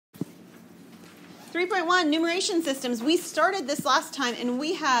3.1, numeration systems. We started this last time, and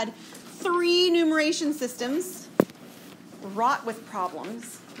we had 3 numeration systems wrought with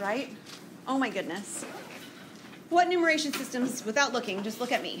problems, right? Oh my goodness. What numeration systems, without looking, just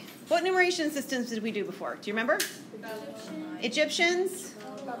look at me. What numeration systems did we do before? Do you remember? Egyptians,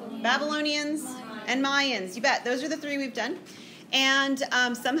 Babylonians, and Mayans. You bet. Those are the 3 we've done. And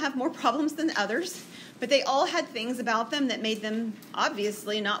some have more problems than others, but they all had things about them that made them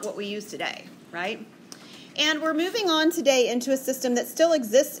obviously not what we use today, right? And we're moving on today into a system that still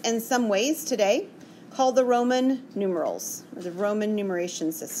exists in some ways today called the Roman numerals, or the Roman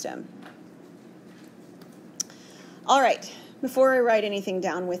numeration system. All right, before I write anything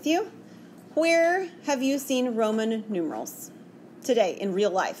down with you, where have you seen Roman numerals today in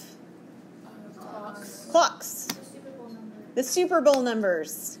real life? Clocks. The Super Bowl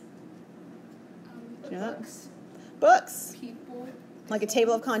numbers. You know Books. Books. People. Like a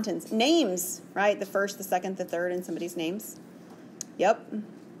table of contents. Names, right? The first, the second, the third in somebody's names. Yep.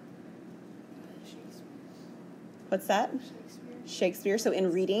 Shakespeare. What's that? Shakespeare. So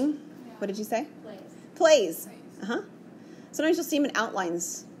in reading, what did you say? Plays. Plays. Uh-huh. Sometimes you'll see them in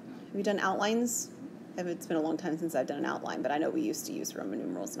outlines. Have you done outlines? It's been a long time since I've done an outline, but I know we used to use Roman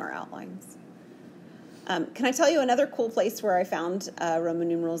numerals in our outlines. Can I tell you another cool place where I found Roman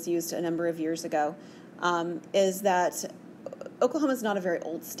numerals used a number of years ago is that Oklahoma is not a very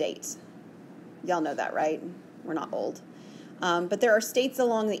old state. Y'all know that, right? We're not old. But there are states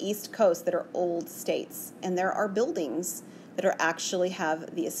along the East Coast that are old states, and there are buildings that are actually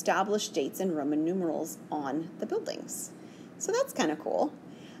have the established dates in Roman numerals on the buildings. So that's kind of cool.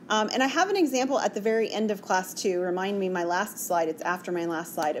 And I have an example at the very end of class 2. Remind me, my last slide, it's after my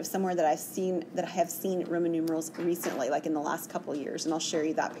last slide, of somewhere that I have seen Roman numerals recently, like in the last couple years, and I'll share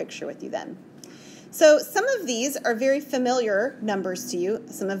you that picture with you then. So some of these are very familiar numbers to you.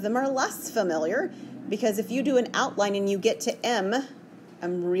 Some of them are less familiar, because if you do an outline and you get to M,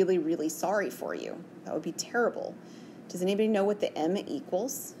 I'm really, really sorry for you. That would be terrible. Does anybody know what the M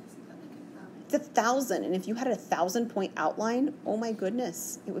equals? It's 1,000, and if you had a 1,000-point outline, oh my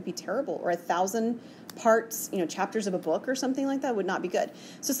goodness, it would be terrible. Or 1,000 parts, chapters of a book or something like that would not be good.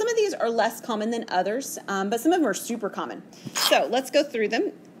 So some of these are less common than others, but some of them are super common. So let's go through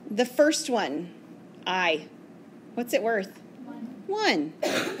them. The first one, I. What's it worth? 1.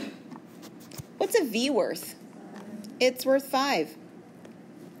 What's a V worth? It's worth 5.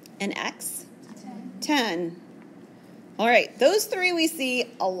 An X? 10. All right, those 3 we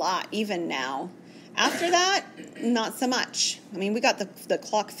see a lot even now. After that, not so much. I mean, we got the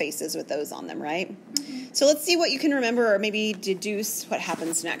clock faces with those on them, right? Mm-hmm. So let's see what you can remember or maybe deduce what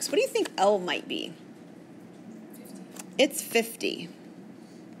happens next. What do you think L might be? 50. It's 50.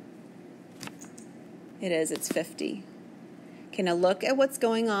 It is, it's 50. Okay, now look at what's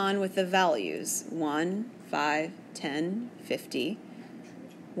going on with the values. 1, 5, 10, 50,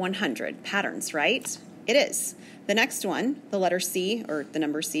 100. Patterns, right? It is. The next one, the letter C, or the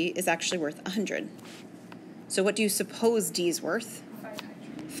number C, is actually worth 100. So what do you suppose D is worth?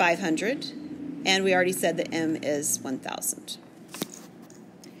 500. 500. And we already said that M is 1,000.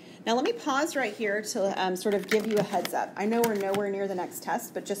 Now let me pause right here to sort of give you a heads up. I know we're nowhere near the next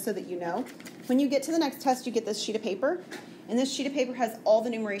test, but just so that you know, when you get to the next test, you get this sheet of paper. And this sheet of paper has all the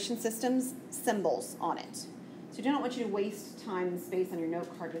numeration systems symbols on it. So I do not want you to waste time and space on your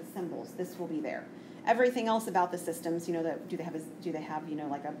note card with symbols. This will be there. Everything else about the systems, do they have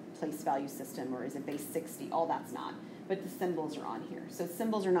like a place value system, or is it base 60? All that's not. But the symbols are on here. So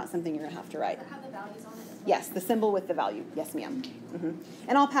symbols are not something you're going to have to write. Does it have the values on it as well? Yes, the symbol with the value. Yes, ma'am. Mm-hmm.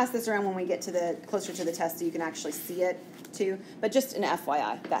 And I'll pass this around when we get to closer to the test so you can actually see it too. But just an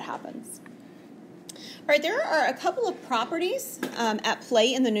FYI, that happens. All right, there are a couple of properties at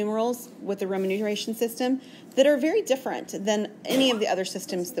play in the numerals with the Roman numeration system that are very different than any of the other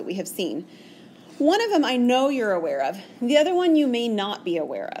systems that we have seen. One of them I know you're aware of. The other one you may not be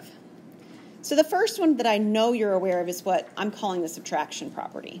aware of. So the first one that I know you're aware of is what I'm calling the subtraction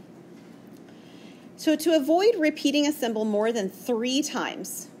property. So to avoid repeating a symbol more than 3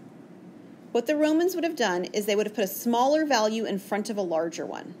 times, what the Romans would have done is they would have put a smaller value in front of a larger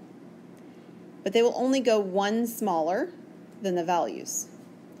one. But they will only go 1 smaller than the values.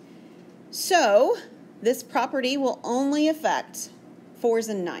 So this property will only affect 4s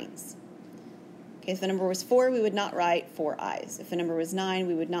and 9s. Okay, if the number was 4, we would not write 4 I's. If the number was 9,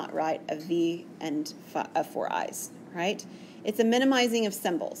 we would not write a V and 4 I's, right? It's a minimizing of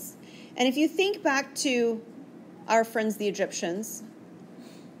symbols. And if you think back to our friends, the Egyptians,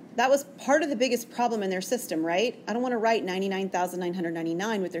 that was part of the biggest problem in their system, right? I don't want to write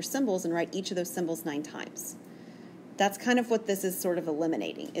 99,999 with their symbols and write each of those symbols 9 times. That's kind of what this is sort of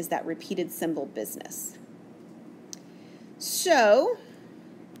eliminating, is that repeated symbol business. So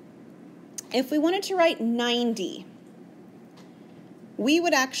if we wanted to write 90, we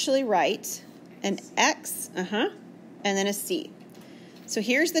would actually write an X, and then a C. So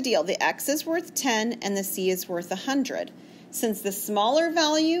here's the deal. The X is worth 10 and the C is worth 100. Since the smaller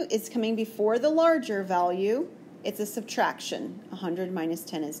value is coming before the larger value, it's a subtraction. 100 minus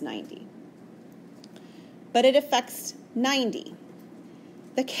 10 is 90. But it affects 90.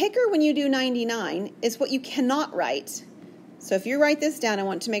 The kicker when you do 99 is what you cannot write. So if you write this down, I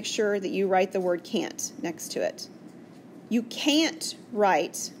want to make sure that you write the word can't next to it. You can't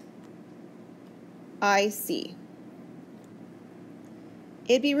write IC.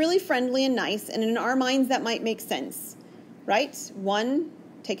 It'd be really friendly and nice, and in our minds that might make sense, right? 1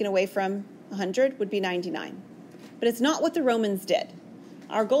 taken away from 100 would be 99. But it's not what the Romans did.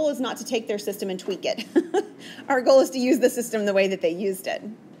 Our goal is not to take their system and tweak it. Our goal is to use the system the way that they used it.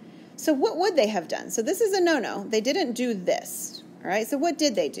 So what would they have done? So this is a no-no. They didn't do this, all right? So what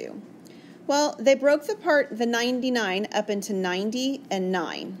did they do? Well, they broke the 99 up into 90 and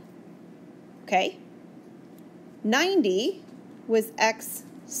 9, okay? 90 was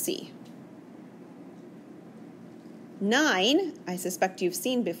XC. 9, I suspect you've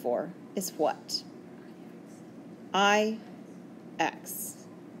seen before, is what? IX.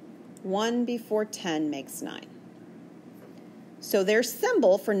 1 before 10 makes 9. So their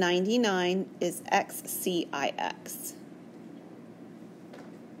symbol for 99 is XCIX.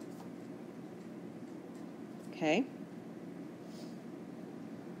 Okay?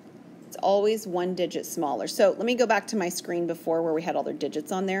 It's always 1 digit smaller. So let me go back to my screen before where we had all their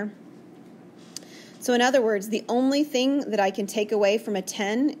digits on there. So in other words, the only thing that I can take away from a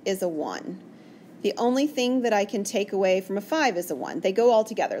 10 is a 1. The only thing that I can take away from a 5 is a 1. They go all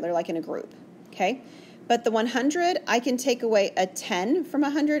together. They're like in a group. Okay? But the 100, I can take away a 10 from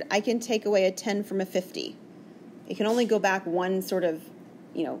 100. I can take away a 10 from a 50. It can only go back one sort of,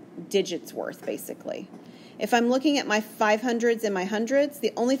 digits worth, basically. If I'm looking at my 500s and my hundreds,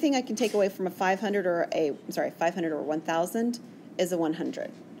 the only thing I can take away from a 500 or 1,000 is a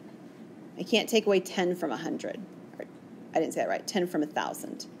 100. I can't take away 10 from 100. I didn't say that right. 10 from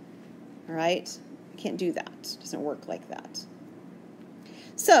 1,000. All right? I can't do that. It doesn't work like that.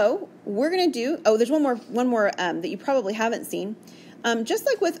 So we're going to do, there's one more that you probably haven't seen. Just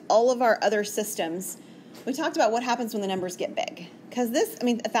like with all of our other systems, we talked about what happens when the numbers get big. Because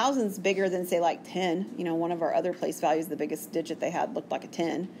 1,000 is bigger than, say, like 10. One of our other place values, the biggest digit they had looked like a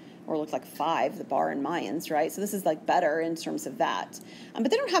 10 or looked like 5, the bar in Mayans, right? So this is like better in terms of that.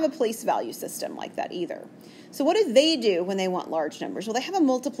 But they don't have a place value system like that either. So what do they do when they want large numbers? Well, they have a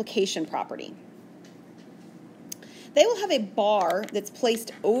multiplication property. They will have a bar that's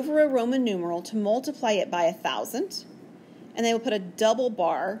placed over a Roman numeral to multiply it by 1,000, and they will put a double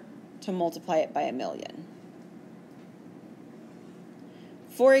bar to multiply it by 1,000,000.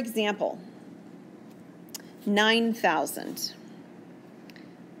 For example, 9,000.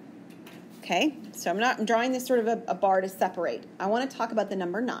 Okay, so I'm drawing this sort of a bar to separate. I want to talk about the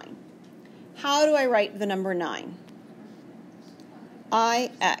number 9. How do I write the number 9?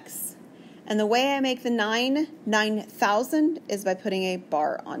 IX. And the way I make the 9,000 is by putting a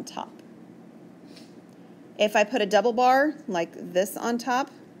bar on top. If I put a double bar like this on top,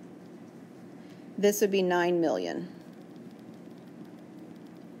 this would be 9,000,000.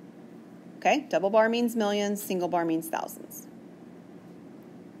 Okay, double bar means millions, single bar means thousands.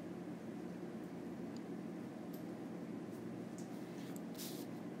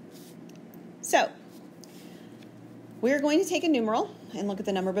 So, we're going to take a numeral and look at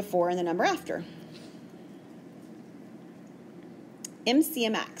the number before and the number after.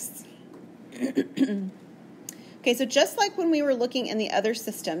 MCMX. Okay, so just like when we were looking in the other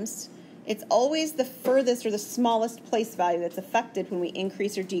systems, it's always the furthest or the smallest place value that's affected when we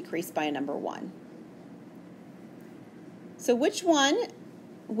increase or decrease by a number 1. So which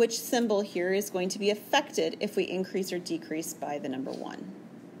symbol here is going to be affected if we increase or decrease by the number 1?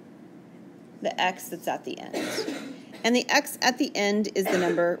 The X that's at the end. And the X at the end is the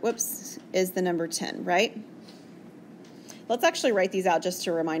number 10, right? Let's actually write these out just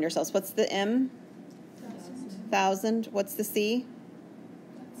to remind ourselves. What's the M? 1,000. What's the C?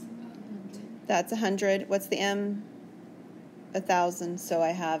 That's 100. What's the M? 1,000. So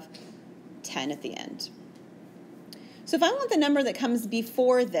I have 10 at the end. So if I want the number that comes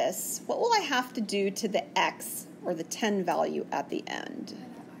before this, what will I have to do to the X or the 10 value at the end?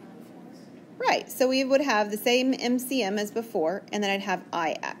 Right, so we would have the same MCM as before, and then I'd have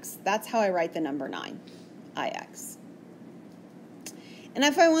IX. That's how I write the number 9, IX. And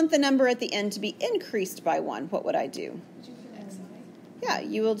if I want the number at the end to be increased by 1, what would I do? Would you put xi? Yeah,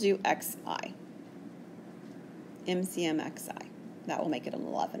 you will do xi. MCM xi. That will make it an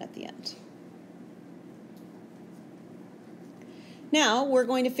 11 at the end. Now, we're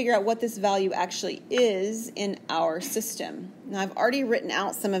going to figure out what this value actually is in our system. Now, I've already written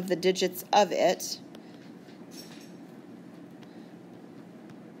out some of the digits of it.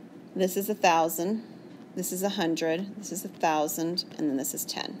 This is 1,000, this is 100, this is 1,000, and then this is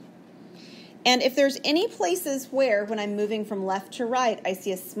 10. And if there's any places where, when I'm moving from left to right, I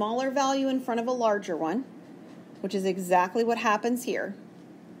see a smaller value in front of a larger one, which is exactly what happens here,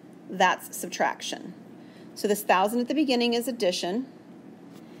 that's subtraction. So this 1,000 at the beginning is addition,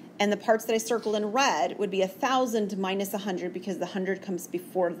 and the parts that I circled in red would be 1,000 minus 100 because the 100 comes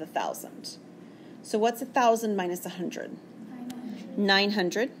before the 1,000. So what's 1,000 minus 100? 900.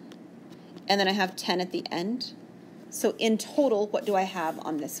 900. And then I have 10 at the end. So in total, what do I have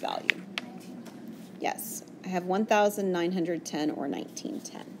on this value? 1910. Yes, I have 1,910 or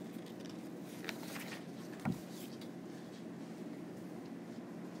 1910.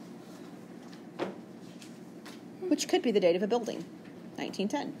 Which could be the date of a building,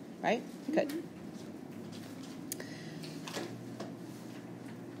 1910, right? It could.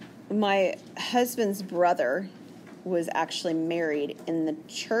 My husband's brother was actually married in the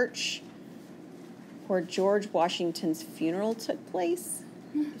church where George Washington's funeral took place.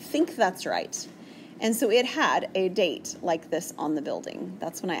 I think that's right. And so it had a date like this on the building.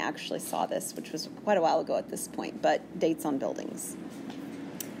 That's when I actually saw this, which was quite a while ago at this point, but dates on buildings.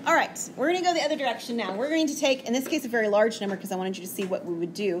 All right, we're going to go the other direction now. We're going to take, in this case, a very large number because I wanted you to see what we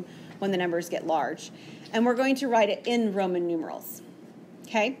would do when the numbers get large. And we're going to write it in Roman numerals.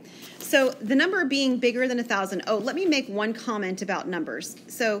 Okay? So the number being bigger than 1,000. Oh, let me make one comment about numbers.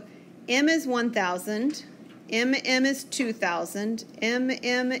 So M is 1,000. MM is 2,000.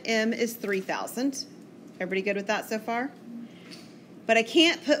 MMM is 3,000. Everybody good with that so far? But I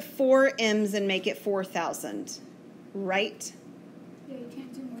can't put 4 M's and make it 4,000. Right? Yeah, you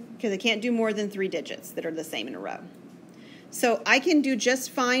can't do more than Because I can't do more than 3 digits that are the same in a row. So I can do just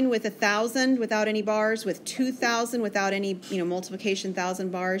fine with 1,000 without any bars, with 2,000 without any, multiplication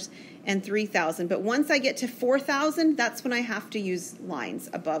 1,000 bars, and 3,000. But once I get to 4,000, that's when I have to use lines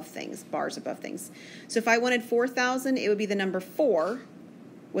above things, bars above things. So if I wanted 4,000, it would be the number 4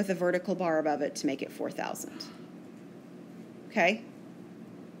 with a vertical bar above it to make it 4,000. Okay?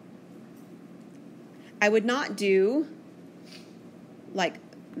 I would not do,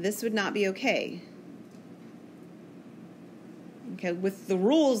 this would not be okay. Okay, with the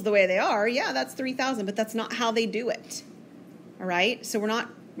rules the way they are, yeah, that's 3,000, but that's not how they do it. All right? So we're not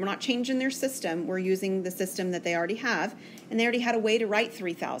changing their system. We're using the system that they already have, and they already had a way to write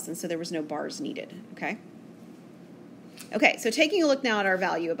 3,000, so there was no bars needed, okay? Okay, so taking a look now at our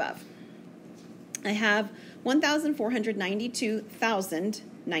value above. I have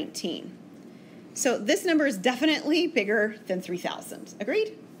 1,492,019. So this number is definitely bigger than 3,000.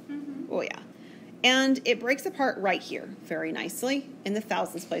 Agreed? Mm-hmm. Oh, yeah. And it breaks apart right here very nicely in the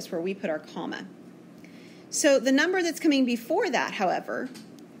thousands place where we put our comma. So the number that's coming before that, however,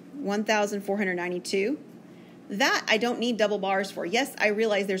 1,492, that I don't need double bars for. Yes, I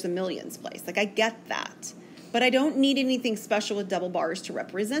realize there's a millions place. I get that. But I don't need anything special with double bars to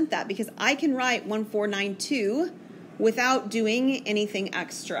represent that because I can write 1492 without doing anything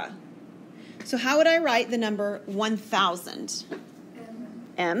extra. So how would I write the number 1,000?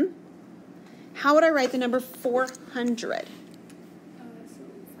 M. How would I write the number 400? So 500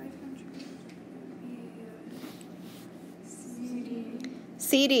 would be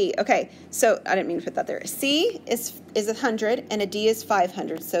CD. Okay, so I didn't mean to put that there. C is 100 and a D is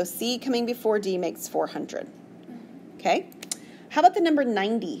 500. So C coming before D makes 400. Okay. How about the number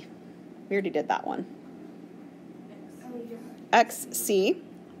 90? We already did that one. Oh, yeah. XC.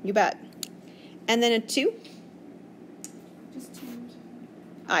 You bet. And then a 2? Just change.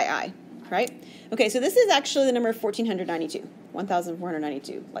 II. Right? Okay, so this is actually the number 1,492.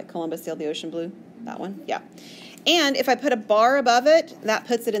 1,492. Like Columbus sailed the ocean blue. That one? Yeah. And if I put a bar above it, that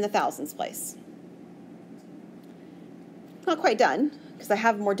puts it in the thousands place. Not quite done, because I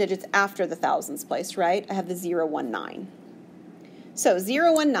have more digits after the thousands place, right? I have the 019. So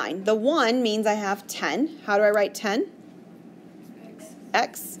 019. The 1 means I have 10. How do I write 10?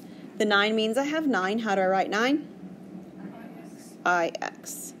 X. The 9 means I have 9. How do I write 9?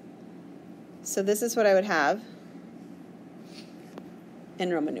 IX. So this is what I would have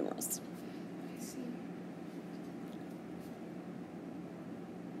in Roman numerals. I see.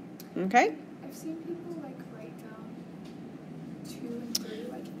 Okay? I've seen people write down 2 and 3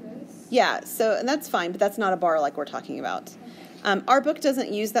 like this. Yeah, so and that's fine, but that's not a bar like we're talking about. Our book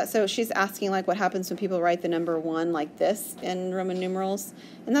doesn't use that, so she's asking like what happens when people write the number 1 like this in Roman numerals,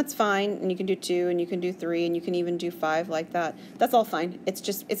 and that's fine. And you can do 2, and you can do 3, and you can even do 5 like that. That's all fine.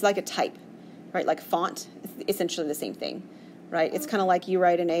 It's like a type, right? Like font, it's essentially the same thing, right? It's kind of like you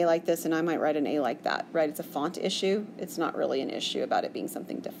write an A like this, and I might write an A like that, right? It's a font issue. It's not really an issue about it being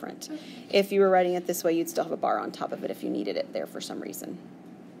something different. If you were writing it this way, you'd still have a bar on top of it if you needed it there for some reason.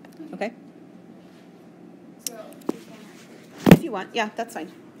 Okay? So If you want, yeah, that's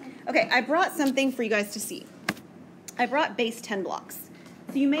fine. Okay, I brought something for you guys to see. I brought base 10 blocks.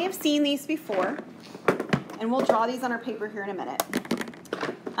 So you may have seen these before, and we'll draw these on our paper here in a minute.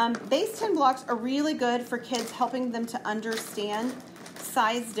 Base 10 blocks are really good for kids, helping them to understand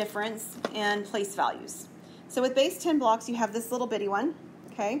size difference and place values. So with base 10 blocks, you have this little bitty one,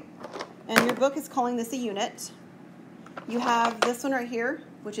 okay? And your book is calling this a unit. You have this one right here,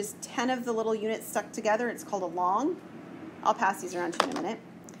 which is 10 of the little units stuck together. It's called a long. I'll pass these around to you in a minute.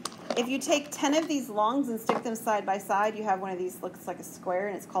 If you take 10 of these longs and stick them side by side, you have one of these looks like a square,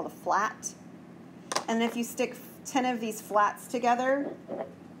 and it's called a flat. And if you stick 10 of these flats together,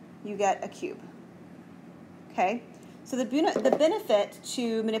 you get a cube. Okay? So the benefit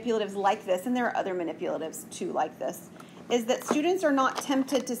to manipulatives like this, and there are other manipulatives too like this, is that students are not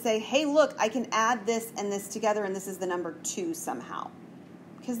tempted to say, hey, look, I can add this and this together, and this is the number 2 somehow.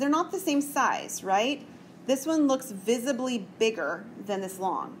 Because they're not the same size, right? This one looks visibly bigger than this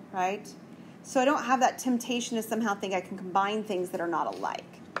long, right? So I don't have that temptation to somehow think I can combine things that are not alike.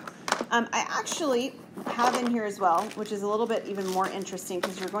 I actually have in here as well, which is a little bit even more interesting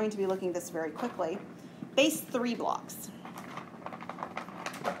because you're going to be looking at this very quickly, base 3 blocks.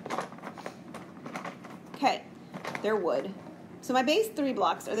 Okay, they're wood. So my base 3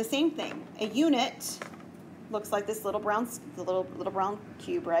 blocks are the same thing. A unit looks like this little brown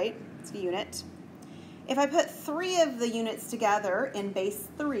cube, right? It's a unit. If I put 3 of the units together in base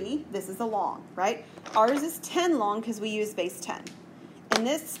 3, this is a long, right? Ours is 10 long because we use base 10. In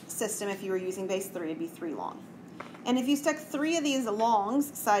this system, if you were using base 3, it'd be 3 long. And if you stuck 3 of these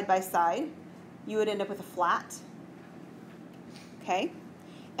longs side by side, you would end up with a flat. Okay?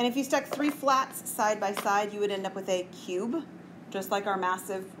 And if you stuck 3 flats side by side, you would end up with a cube, just like our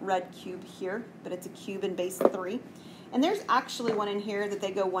massive red cube here, but it's a cube in base 3. And there's actually one in here that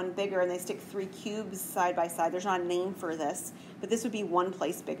they go one bigger and they stick 3 cubes side by side. There's not a name for this, but this would be one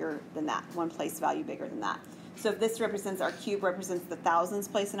place bigger than that, one place value bigger than that. So if this represents, our cube represents the thousands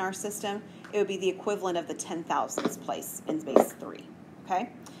place in our system, it would be the equivalent of the 10,000s place in base 3, okay?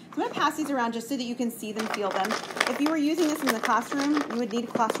 So I'm going to pass these around just so that you can see them, feel them. If you were using this in the classroom, you would need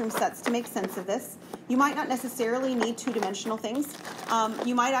classroom sets to make sense of this. You might not necessarily need 2-dimensional things.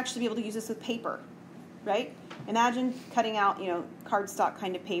 You might actually be able to use this with paper, right? Imagine cutting out, cardstock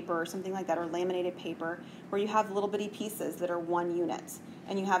kind of paper or something like that, or laminated paper, where you have little bitty pieces that are 1 unit.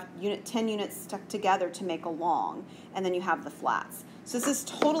 And you have 10 units stuck together to make a long, and then you have the flats. So this is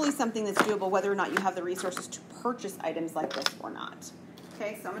totally something that's doable whether or not you have the resources to purchase items like this or not.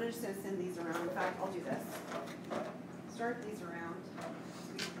 Okay, so I'm just going to send these around. In fact, I'll do this. Start these around so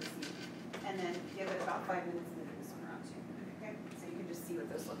you can see, and then give it about 5 minutes and then do this one around too. Okay, so you can just see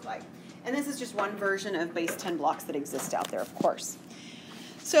what those look like. And this is just one version of base 10 blocks that exist out there, of course.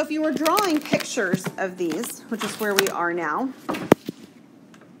 So if you were drawing pictures of these, which is where we are now,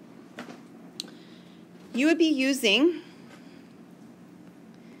 you would be using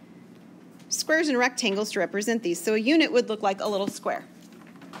squares and rectangles to represent these. So a unit would look like a little square.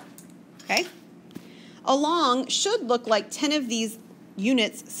 Okay? A long should look like 10 of these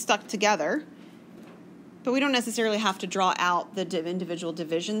units stuck together, but we don't necessarily have to draw out the individual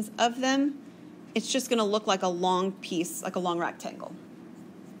divisions of them. It's just going to look like a long piece, like a long rectangle.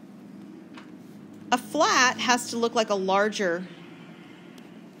 A flat has to look like a larger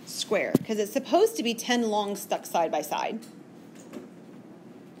square because it's supposed to be 10 longs stuck side by side.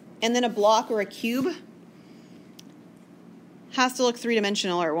 And then a block or a cube has to look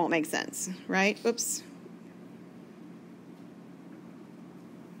 3-dimensional or it won't make sense, right? Oops.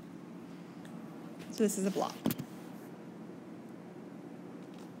 So this is a block.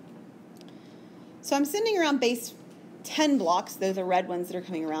 So I'm sending around base 10 blocks. Those are red ones that are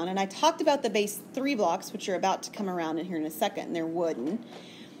coming around. And I talked about the base 3 blocks, which are about to come around in here in a second, and they're wooden.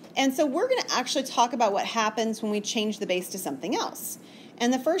 And so we're going to actually talk about what happens when we change the base to something else.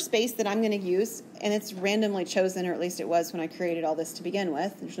 And the first base that I'm going to use, and it's randomly chosen, or at least it was when I created all this to begin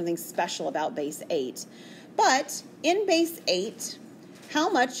with. There's nothing special about base 8. But in base 8, how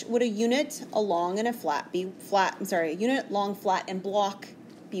much would a unit, a long, and a unit, long, flat, and block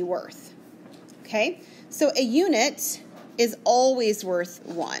be worth? Okay, so a unit is always worth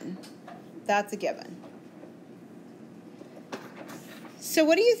 1. That's a given. So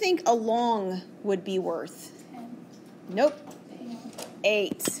what do you think a long would be worth? 10. Nope.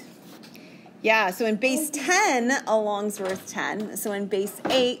 8. Yeah, so in base 10, a long's worth 10. So in base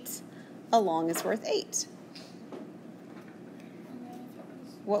 8, a long is worth 8.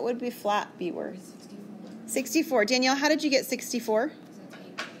 What would be flat be worth? 64. Danielle, how did you get 64?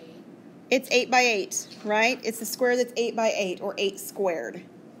 It's 8 by 8, right? It's the square that's 8 by 8, or 8 squared.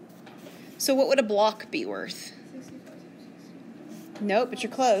 So what would a block be worth? 64. Nope, but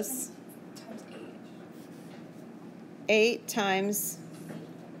you're close. Times 8 times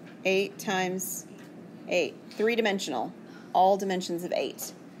 8 times 8. 3-dimensional. All dimensions of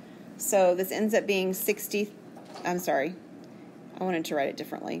 8. So this ends up being 60. I'm sorry. I wanted to write it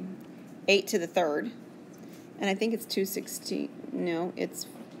differently. 8 to the third. And I think it's 260. No, it's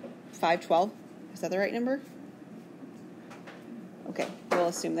 512. Is that the right number? Okay, we'll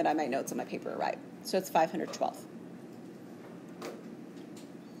assume that my notes on my paper are right. So it's 512.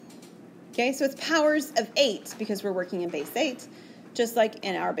 Okay, so it's powers of 8 because we're working in base 8. Just like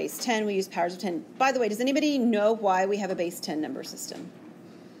in our base 10, we use powers of 10. By the way, does anybody know why we have a base 10 number system?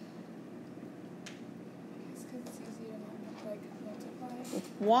 It's because it's easy to multiply.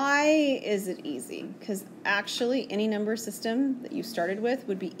 Why is it easy? Because actually any number system that you started with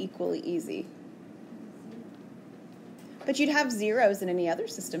would be equally easy. But you'd have zeros in any other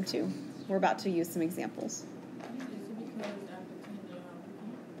system too. We're about to use some examples.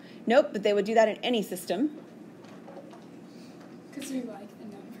 Nope, but they would do that in any system. Because you like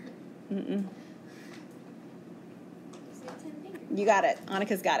the number. Mm-mm. You got it.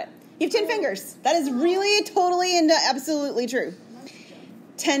 Annika's got it. You have 10 fingers. That is really, totally, and absolutely true.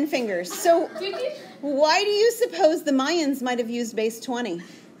 10 fingers. So why do you suppose the Mayans might have used base 20?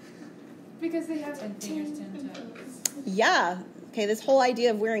 Because they have 10 fingers, 10 toes. Yeah. Okay, this whole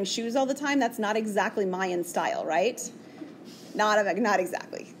idea of wearing shoes all the time, that's not exactly Mayan style, right? Not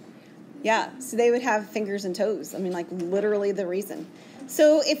exactly. Yeah, so they would have fingers and toes. I mean, like, literally the reason.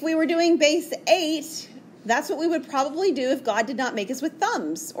 So if we were doing base 8, that's what we would probably do if God did not make us with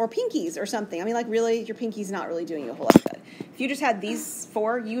thumbs or pinkies or something. I mean, like, really, your pinky's not really doing you a whole lot of good. If you just had these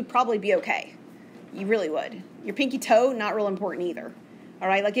 4, you would probably be okay. You really would. Your pinky toe, not real important either. All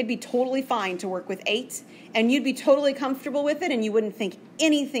right, like, it'd be totally fine to work with 8, and you'd be totally comfortable with it, and you wouldn't think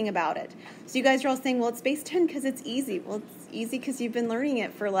anything about it. So you guys are all saying, well, it's base 10 because it's easy. Well, it's easy because you've been learning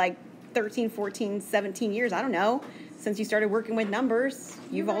it for, like, 13, 14, 17 years, I don't know, since you started working with numbers.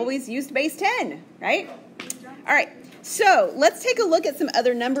 You've always used base 10, right? All right, so let's take a look at some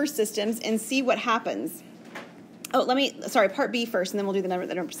other number systems and see what happens. Oh, part B first, and then we'll do the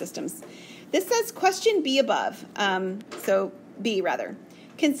number systems. This says question B above, so B rather.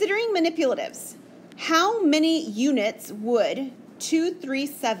 Considering manipulatives, how many units would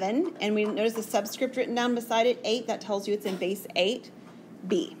 237, and we notice the subscript written down beside it, 8, that tells you it's in base 8,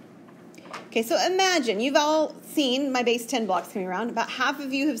 be? Okay, so imagine, you've all seen my base 10 blocks coming around. About half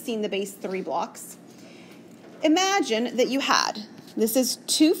of you have seen the base 3 blocks. Imagine that you had, this is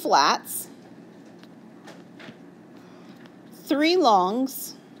 2 flats, 3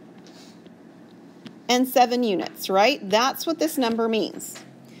 longs, and 7 units, right? That's what this number means.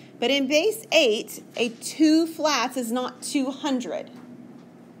 But in base 8, a 2 flats is not 200.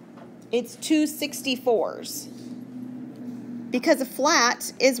 It's 2 64s. Because a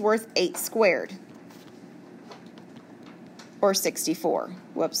flat is worth 8 squared. Or 64.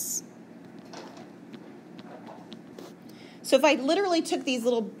 Whoops. So if I literally took these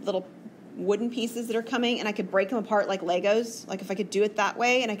little wooden pieces that are coming and I could break them apart like Legos, like if I could do it that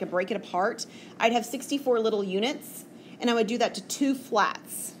way and I could break it apart, I'd have 64 little units, and I would do that to 2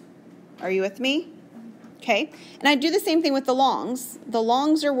 flats. Are you with me? Okay. And I'd do the same thing with the longs. The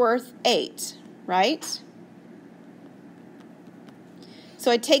longs are worth 8, right? So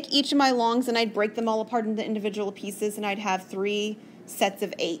I'd take each of my longs and I'd break them all apart into individual pieces, and I'd have 3 sets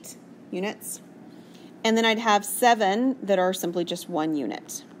of 8 units. And then I'd have 7 that are simply just 1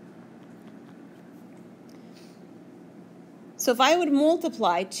 unit. So if I would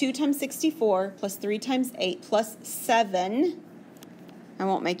multiply 2 times 64 plus 3 times 8 plus 7, I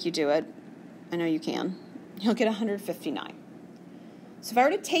won't make you do it. I know you can. You'll get 159. So if I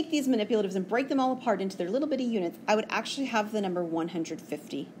were to take these manipulatives and break them all apart into their little bitty units, I would actually have the number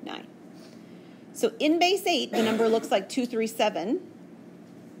 159. So in base 8, the number looks like 237,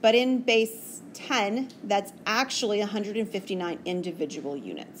 but in base 10, that's actually 159 individual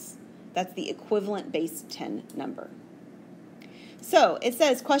units. That's the equivalent base 10 number. So it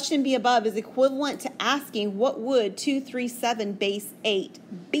says question B above is equivalent to asking what would 237 base 8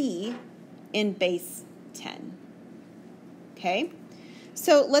 be in base 10. Okay?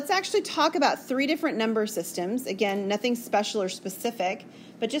 So let's actually talk about 3 different number systems. Again, nothing special or specific,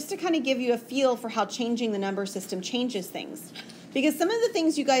 but just to kind of give you a feel for how changing the number system changes things. Because some of the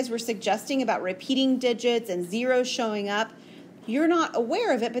things you guys were suggesting about repeating digits and zeros showing up, you're not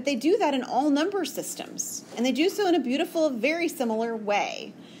aware of it, but they do that in all number systems. And they do so in a beautiful, very similar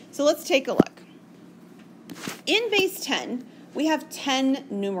way. So let's take a look. In base 10, we have 10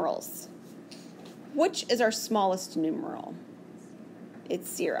 numerals. Which is our smallest numeral?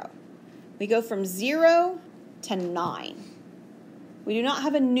 It's 0. We go from 0 to 9. We do not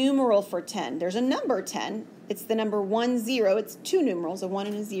have a numeral for 10. There's a number 10. It's the number 10. It's 2 numerals, a 1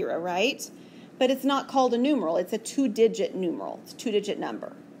 and a 0, right? But it's not called a numeral. It's a 2-digit numeral. It's a 2-digit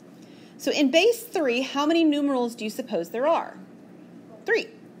number. So in base 3, how many numerals do you suppose there are? 3.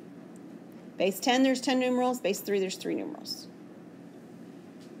 Base 10, there's 10 numerals. Base 3, there's 3 numerals.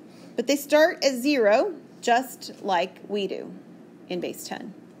 But they start at 0, just like we do in base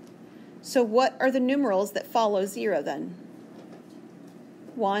 10. So what are the numerals that follow 0 then?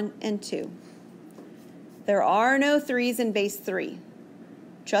 1 and 2. There are no 3s in base 3.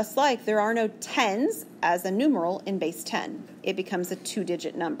 Just like there are no 10s as a numeral in base 10. It becomes a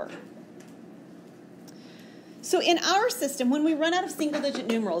 2-digit number. So in our system, when we run out of single-digit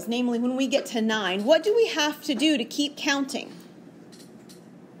numerals, namely when we get to 9, what do we have to do to keep counting?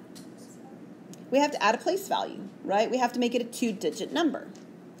 We have to add a place value, right? We have to make it a 2-digit number.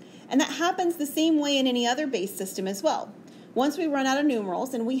 And that happens the same way in any other base system as well. Once we run out of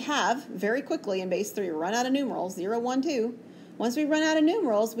numerals, and we have very quickly in base 3, run out of numerals, 0, 1, 2. Once we run out of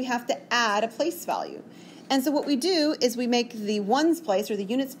numerals, we have to add a place value. And so what we do is we make the ones place or the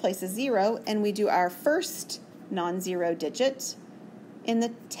units place a 0, and we do our first non-zero digit in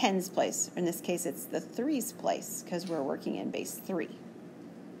the tens place. In this case, it's the threes place because we're working in base 3.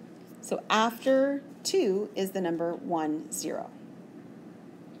 So after 2 is the number 1, 0.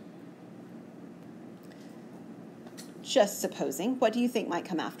 Just supposing, what do you think might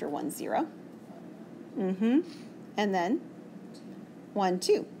come after 1, 0? And then 1,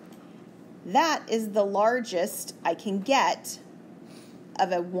 2. That is the largest I can get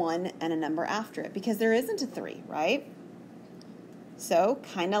of a 1 and a number after it because there isn't a 3, right? So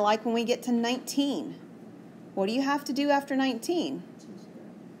kind of like when we get to 19. What do you have to do after 19?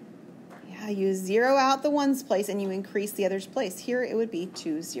 Yeah, you 0 out the ones place and you increase the others place. Here it would be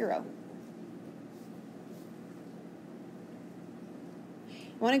 2, 0.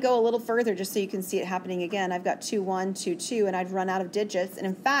 I want to go a little further just so you can see it happening again. I've got 2, 1, 2, 2, and I'd run out of digits. And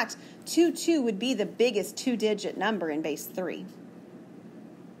in fact, 2, 2 would be the biggest 2-digit number in base 3.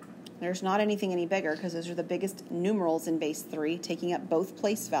 There's not anything any bigger because those are the biggest numerals in base 3, taking up both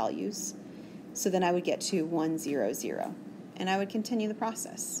place values. So then I would get to 1, 0, 0. And I would continue the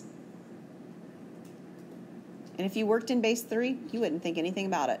process. And if you worked in base 3, you wouldn't think anything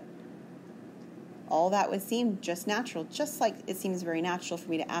about it. All that would seem just natural, just like it seems very natural for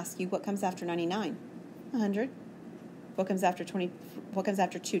me to ask you what comes after 99? 100. What comes after 20? What comes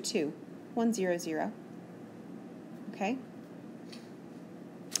after 2, 2? 1, 0, 0. Okay?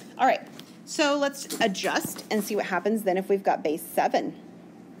 All right, so let's adjust and see what happens then if we've got base 7.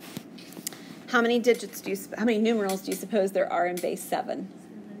 How many numerals do you suppose there are in base 7?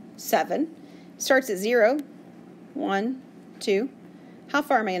 7. Starts at 0, 1, 2. How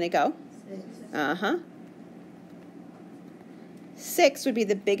far am I going to go? 6 would be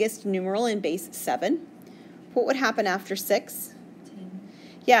the biggest numeral in base 7. What would happen after 6? 10.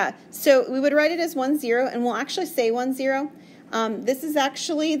 Yeah, so we would write it as 1, 0, and we'll actually say 1, 0. This is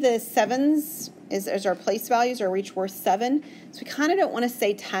actually the 7s is our place values are each worth 7. So we kind of don't want to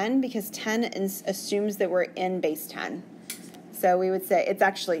say 10 because 10 assumes that we're in base 10. So we would say it's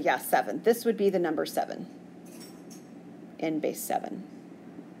actually, 7. This would be the number 7 in base 7.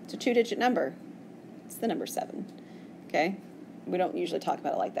 It's a 2-digit number. It's the number 7. Okay? We don't usually talk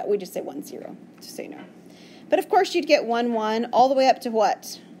about it like that. We just say 1, 0, just so you know. But of course, you'd get 1, 1 all the way up to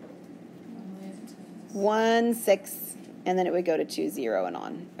what? 1, 6, and then it would go to 2, 0, and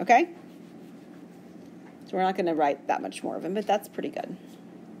on. Okay? So we're not going to write that much more of them, but that's pretty good.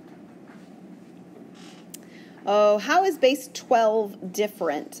 Oh, how is base 12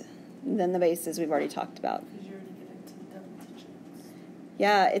 different than the bases we've already talked about?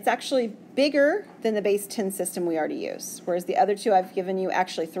 Yeah, it's actually bigger than the base 10 system we already use, whereas the other two I've given you,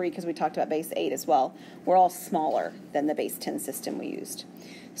 actually 3 because we talked about base 8 as well, were all smaller than the base 10 system we used.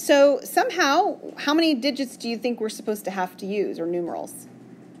 So somehow, how many digits do you think we're supposed to have to use, or numerals?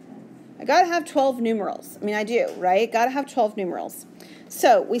 I got to have 12 numerals. I mean, I do, right? Got to have 12 numerals.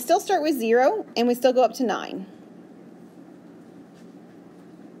 So we still start with 0, and we still go up to 9.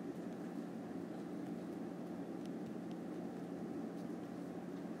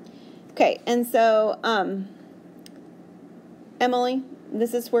 Okay, and so, Emily,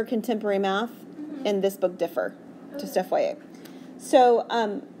 this is where contemporary math and this book differ, just FYI. So,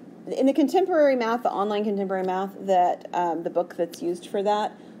 in the contemporary math, the online contemporary math, that the book that's used for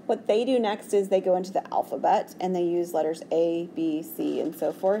that, what they do next is they go into the alphabet and they use letters A, B, C, and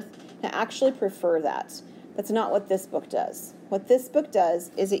so forth. And I actually prefer that. That's not what this book does. What this book does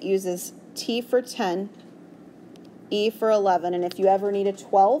is it uses T for 10, E for 11, and if you ever need a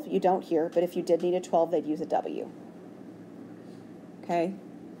 12, you don't here, but if you did need a 12, they'd use a W. Okay?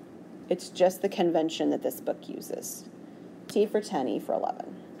 It's just the convention that this book uses. T for 10, E for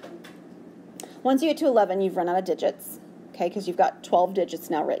 11. Once you get to 11, you've run out of digits, okay, because you've got 12 digits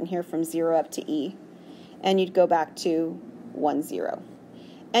now written here from 0 up to E, and you'd go back to 1, 0.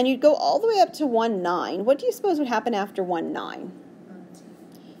 And you'd go all the way up to 1, 9. What do you suppose would happen after 1, 9?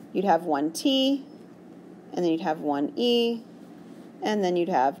 You'd have 1 T, and then you'd have 1 E, and then you'd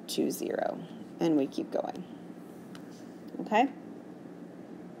have 2, 0. And we keep going. Okay?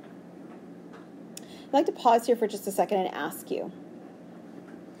 I'd like to pause here for just a second and ask you,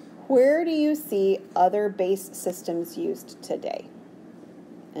 where do you see other base systems used today?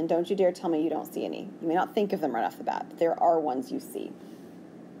 And don't you dare tell me you don't see any. You may not think of them right off the bat, but there are ones you see.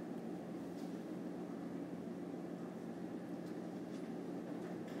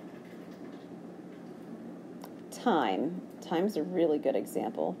 Time. Time's a really good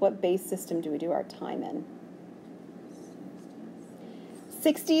example. What base system do we do our time in?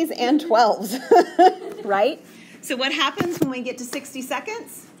 60s and 12s, right? So what happens when we get to 60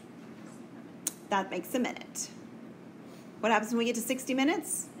 seconds? That makes a minute. What happens when we get to 60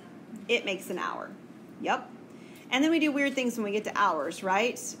 minutes? It makes an hour. Yep. And then we do weird things when we get to hours,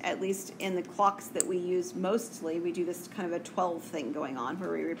 right? At least in the clocks that we use mostly, we do this kind of a 12 thing going on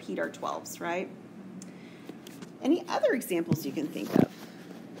where we repeat our 12s, right? Any other examples you can think of?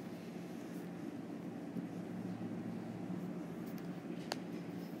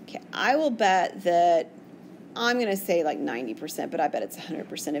 Okay, I will bet that, I'm going to say like 90%, but I bet it's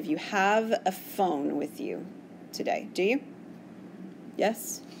 100% of you have a phone with you today. Do you?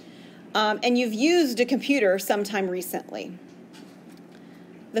 Yes? And you've used a computer sometime recently.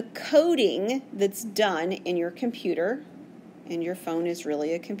 The coding that's done in your computer, and your phone is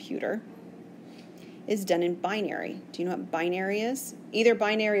really a computer, is done in binary. Do you know what binary is? Either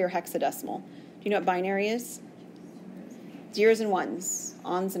binary or hexadecimal. Do you know what binary is? Zeros and ones,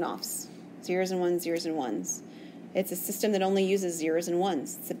 ons and offs. Zeros and ones, zeros and ones. It's a system that only uses zeros and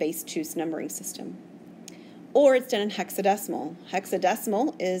ones. It's a base 2 numbering system. Or it's done in hexadecimal.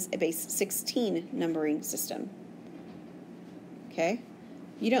 Hexadecimal is a base 16 numbering system. Okay?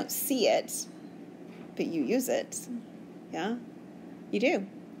 You don't see it, but you use it. Yeah? You do.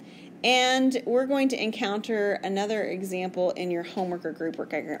 And we're going to encounter another example in your homework or group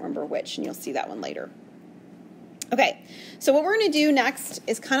work. I can't remember which, and you'll see that one later. Okay, so what we're going to do next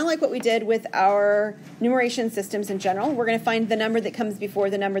is kind of like what we did with our numeration systems in general. We're going to find the number that comes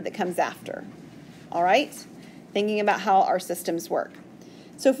before the number that comes after. All right? Thinking about how our systems work.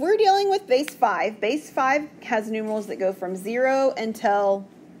 So if we're dealing with base 5 has numerals that go from 0 until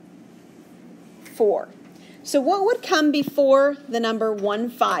 4. So what would come before the number 1,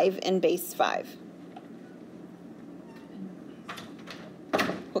 5 in base 5?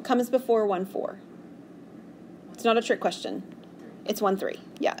 What comes before 1, 4? It's not a trick question. It's 1, 3.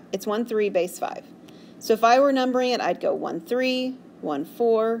 Yeah, it's 1, 3, base 5. So if I were numbering it, I'd go 1, 3, 1,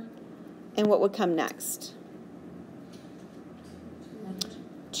 4, and what would come next?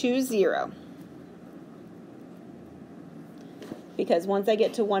 2, 0. Because once I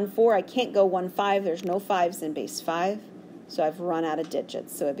get to 1, 4, I can't go 1, 5. There's no 5s in base 5. So I've run out of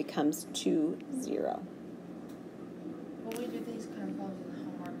digits. So it becomes 2, 0. When we do these kind of problems in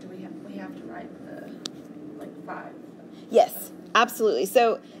the homework, do we have to write the, 5? Yes, absolutely.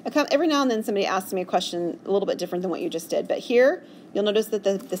 So every now and then somebody asks me a question a little bit different than what you just did. But here, you'll notice that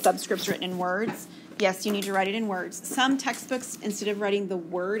the subscript's written in words. Yes, you need to write it in words. Some textbooks, instead of writing the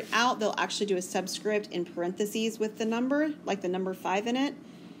word out, they'll actually do a subscript in parentheses with the number, like the number 5 in it.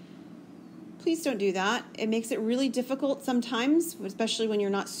 Please don't do that. It makes it really difficult sometimes, especially when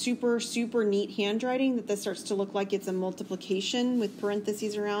you're not super, super neat handwriting, that this starts to look like it's a multiplication with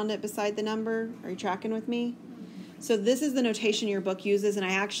parentheses around it beside the number. Are you tracking with me? So this is the notation your book uses, and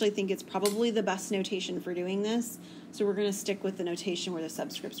I actually think it's probably the best notation for doing this. So we're going to stick with the notation where the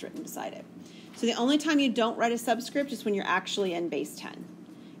subscript's written beside it. So the only time you don't write a subscript is when you're actually in base 10.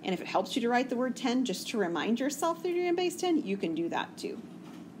 And if it helps you to write the word 10 just to remind yourself that you're in base 10, you can do that too.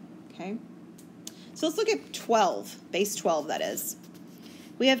 Okay? So let's look at 12, base 12 that is.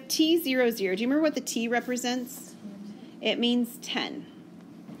 We have T00. Do you remember what the T represents? It means 10.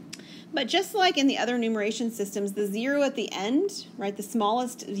 But just like in the other numeration systems, the 0 at the end, right, the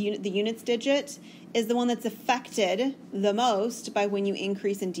smallest unit, the units digit, is the one that's affected the most by when you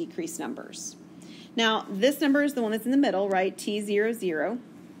increase and decrease numbers. Now, this number is the one that's in the middle, right, T00,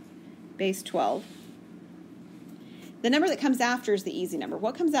 base 12. The number that comes after is the easy number.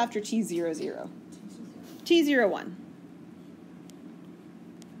 What comes after T00? T01.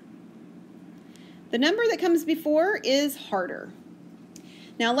 The number that comes before is harder.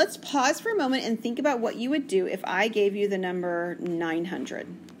 Now let's pause for a moment and think about what you would do if I gave you the number 900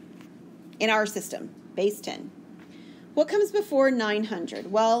 in our system, base 10. What comes before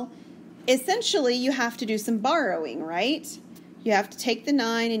 900? Well, essentially you have to do some borrowing, right? You have to take the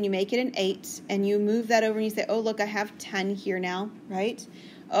 9 and you make it an 8 and you move that over and you say, oh, look, I have 10 here now, right?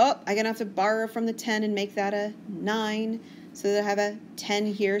 Oh, I'm going to have to borrow from the 10 and make that a 9 so that I have a 10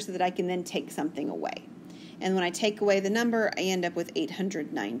 here so that I can then take something away. And when I take away the number, I end up with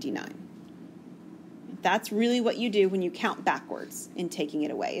 899. That's really what you do when you count backwards in taking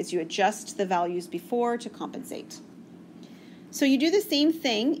it away, is you adjust the values before to compensate. So you do the same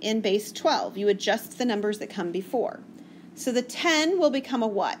thing in base 12. You adjust the numbers that come before. So the 10 will become a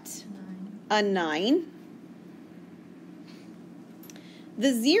what? 9. A 9.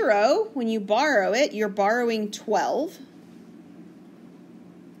 The 0, when you borrow it, you're borrowing 12.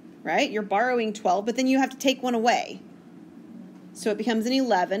 Right? You're borrowing 12, but then you have to take one away. So it becomes an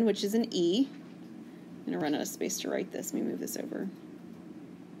 11, which is an E. I'm going to run out of space to write this. Let me move this over.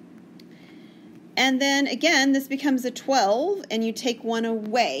 And then, again, this becomes a 12, and you take one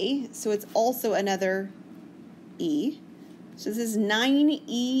away, so it's also another E. So this is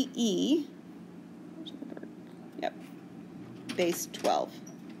 9EE. Yep. Base 12.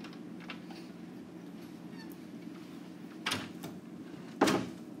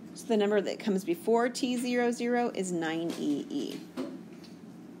 The number that comes before T00 is 9EE.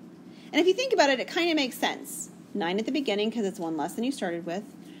 And if you think about it, it kind of makes sense. 9 at the beginning because it's one less than you started with.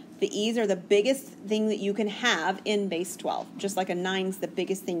 The E's are the biggest thing that you can have in base 12, just like a 9's the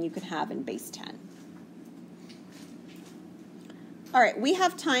biggest thing you can have in base 10. All right, we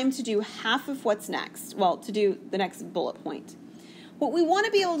have time to do half of what's next. Well, to do the next bullet point. What we want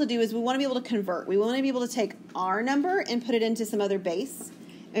to be able to do is we want to be able to convert. We want to be able to take our number and put it into some other base.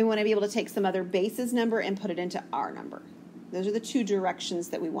 And we want to be able to take some other base's number and put it into our number. Those are the two directions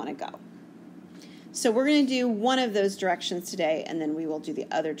that we want to go. So we're going to do one of those directions today, and then we will do the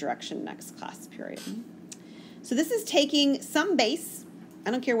other direction next class period. So this is taking some base,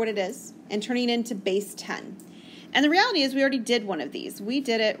 I don't care what it is, and turning it into base 10. And the reality is we already did one of these. We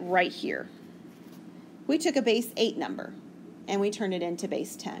did it right here. We took a base 8 number, and we turned it into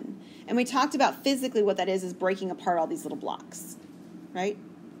base 10. And we talked about physically what that is breaking apart all these little blocks, right?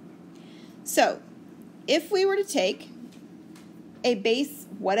 So, if we were to take a base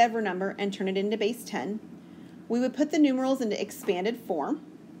whatever number and turn it into base 10, we would put the numerals into expanded form.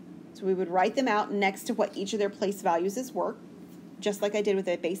 So we would write them out next to what each of their place values is worth, just like I did with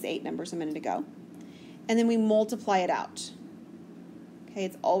the base 8 numbers a minute ago. And then we multiply it out. Okay,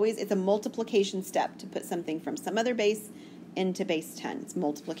 it's a multiplication step to put something from some other base into base 10. It's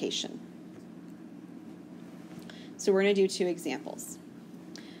multiplication. So we're going to do 2 examples.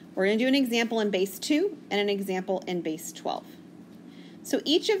 We're going to do an example in base 2 and an example in base 12. So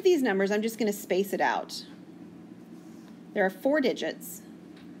each of these numbers, I'm just going to space it out. There are 4 digits,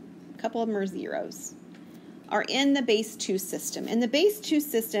 a couple of them are zeros, are in the base 2 system. In the base 2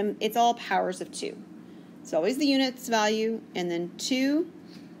 system, it's all powers of 2. It's always the units value, and then 2,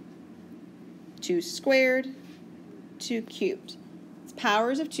 2 squared, 2 cubed. It's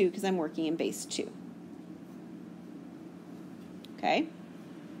powers of 2 because I'm working in base 2. Okay?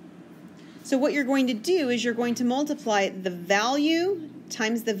 So what you're going to do is you're going to multiply the value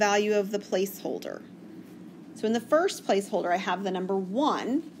times the value of the placeholder. So in the first placeholder, I have the number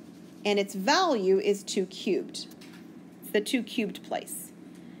 1, and its value is 2 cubed. It's the 2 cubed place.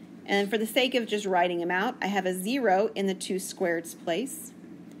 And for the sake of just writing them out, I have a 0 in the 2 squareds place.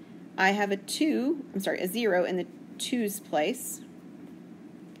 I have a 0 in the 2's place.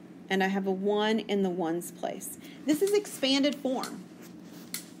 And I have a 1 in the 1's place. This is expanded form.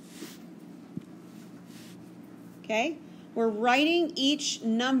 Okay? We're writing each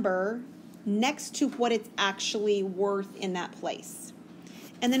number next to what it's actually worth in that place.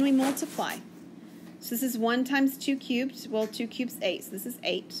 And then we multiply. So this is 1 times 2 cubed. Well, 2 cubes 8, so this is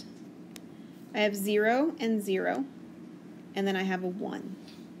 8. I have 0 and 0, and then I have a 1.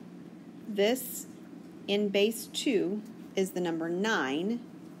 This, in base 2, is the number 9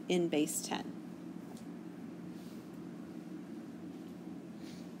 in base 10.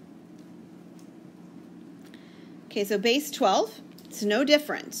 Okay, so base 12, it's no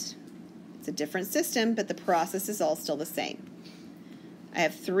different. It's a different system, but the process is all still the same. I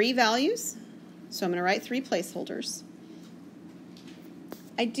have 3 values, so I'm going to write 3 placeholders.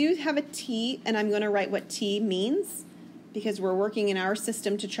 I do have a T, and I'm going to write what T means because we're working in our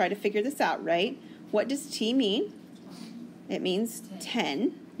system to try to figure this out, right? What does T mean? It means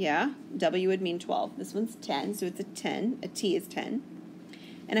 10. Yeah, W would mean 12. This one's 10, so it's a 10. A T is 10.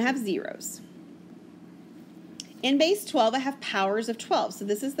 And I have zeros. In base 12, I have powers of 12. So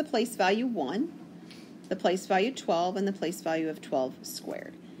this is the place value 1, the place value 12, and the place value of 12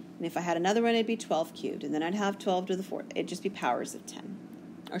 squared. And if I had another one, it'd be 12 cubed. And then I'd have 12 to the 4th. It'd just be powers of 10.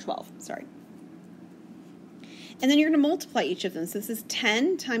 Or 12, sorry. And then you're going to multiply each of them. So this is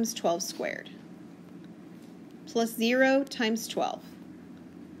 10 times 12 squared. Plus 0 times 12.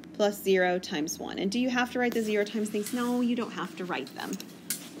 Plus 0 times 1. And do you have to write the 0 times things? No, you don't have to write them.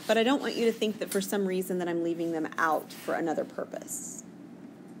 But I don't want you to think that for some reason that I'm leaving them out for another purpose.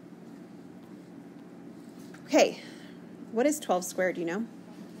 Okay, what is 12 squared, do you know?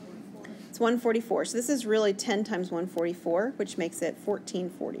 It's 144. So this is really 10 times 144, which makes it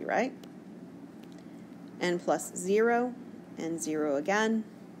 1440, right? And plus 0, and 0 again.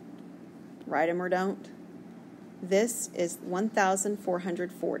 Write them or don't. This is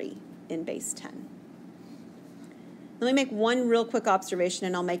 1,440 in base 10. Let me make one real quick observation,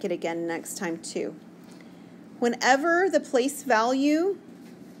 and I'll make it again next time too. Whenever the place value,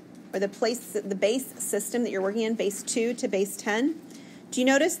 or the base system that you're working in, base 2 to base 10, do you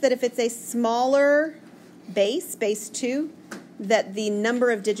notice that if it's a smaller base 2, that the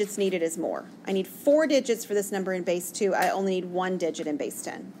number of digits needed is more? I need 4 digits for this number in base 2. I only need 1 digit in base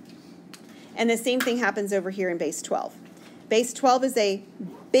 10. And the same thing happens over here in base 12. Base 12 is a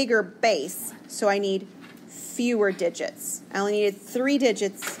bigger base, so I need fewer digits. I only needed 3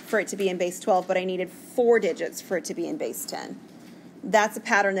 digits for it to be in base 12, but I needed 4 digits for it to be in base 10. That's a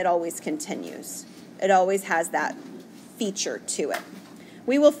pattern that always continues. It always has that feature to it.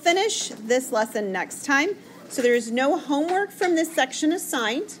 We will finish this lesson next time, so there is no homework from this section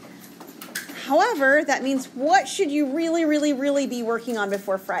assigned. However, that means what should you really, really, really be working on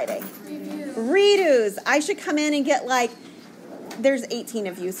before Friday? Redos. I should come in and get there's 18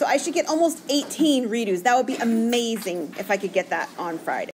 of you, so I should get almost 18 redos. That would be amazing if I could get that on Friday.